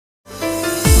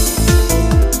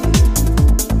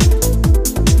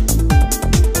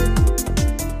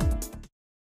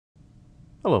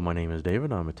Hello, my name is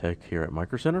David. I'm a tech here at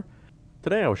Micro Center.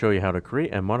 Today I will show you how to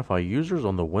create and modify users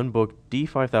on the WinBook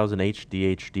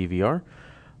D5008DH DVR.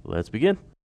 Let's begin.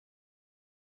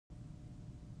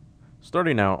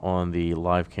 Starting out on the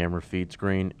live camera feed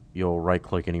screen, you'll right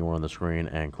click anywhere on the screen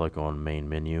and click on main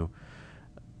menu.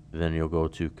 Then you'll go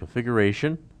to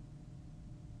configuration,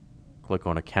 click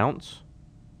on accounts,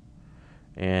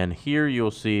 and here you'll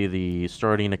see the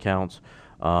starting accounts.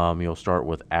 You'll start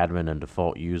with admin and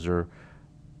default user.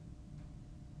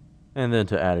 And then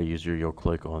to add a user, you'll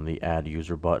click on the Add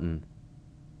User button.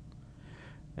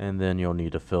 And then you'll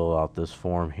need to fill out this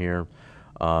form here.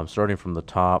 Starting from the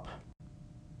top,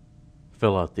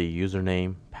 fill out the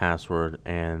username, password,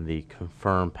 and the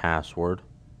confirm password.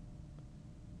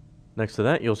 Next to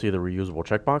that, you'll see the reusable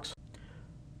checkbox.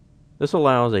 This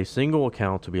allows a single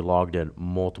account to be logged in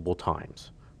multiple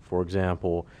times. For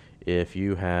example, if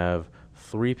you have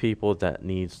 3 people that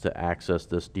needs to access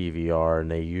this DVR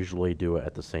and they usually do it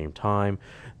at the same time,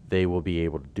 they will be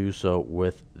able to do so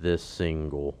with this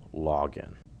single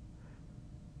login.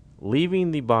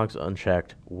 Leaving the box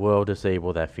unchecked will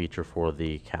disable that feature for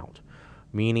the account,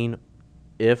 meaning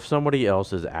if somebody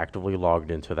else is actively logged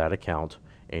into that account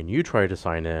and you try to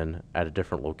sign in at a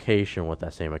different location with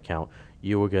that same account,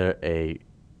 you will get a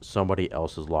somebody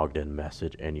else is logged in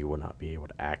message and you will not be able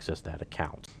to access that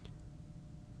account.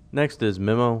 Next is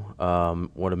memo.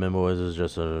 What a memo is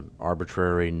just an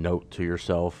arbitrary note to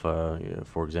yourself.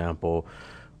 For example,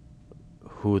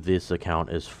 who this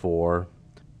account is for.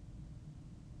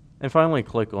 And finally,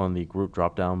 click on the group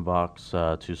drop-down box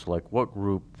to select what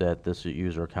group that this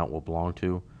user account will belong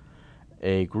to.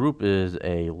 A group is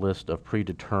a list of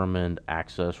predetermined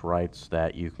access rights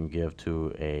that you can give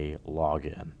to a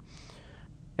login.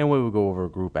 And we will go over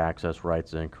group access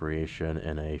rights and creation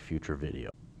in a future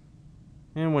video.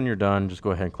 And when you're done, just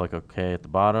go ahead and click OK at the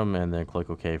bottom and then click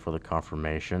OK for the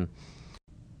confirmation.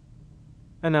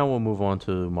 And now we'll move on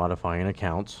to modifying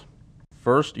accounts.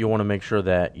 First, you want to make sure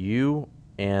that you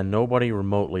and nobody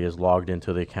remotely is logged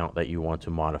into the account that you want to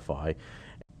modify.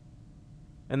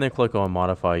 And then click on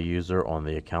Modify User on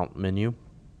the account menu.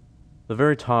 The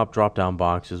very top drop-down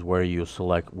box is where you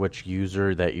select which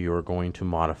user that you are going to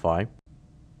modify.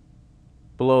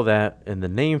 Below that, in the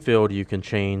name field, you can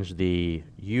change the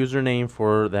username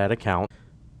for that account,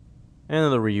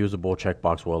 and the reusable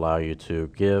checkbox will allow you to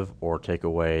give or take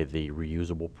away the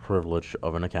reusable privilege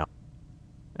of an account.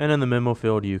 And in the memo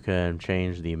field, you can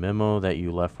change the memo that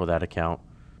you left for that account,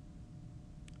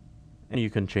 and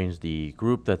you can change the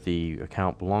group that the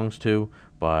account belongs to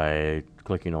by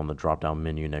clicking on the drop-down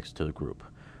menu next to the group.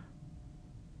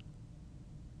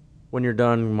 When you're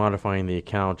done modifying the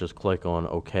account, just click on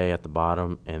OK at the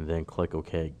bottom and then click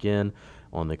OK again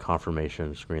on the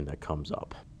confirmation screen that comes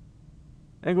up.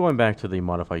 And going back to the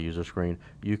Modify User screen,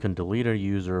 you can delete a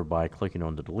user by clicking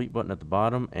on the Delete button at the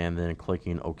bottom and then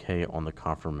clicking OK on the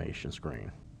confirmation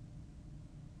screen.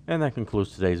 And that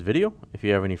concludes today's video. If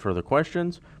you have any further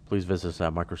questions, please visit us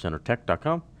at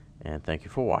microcentertech.com, and thank you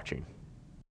for watching.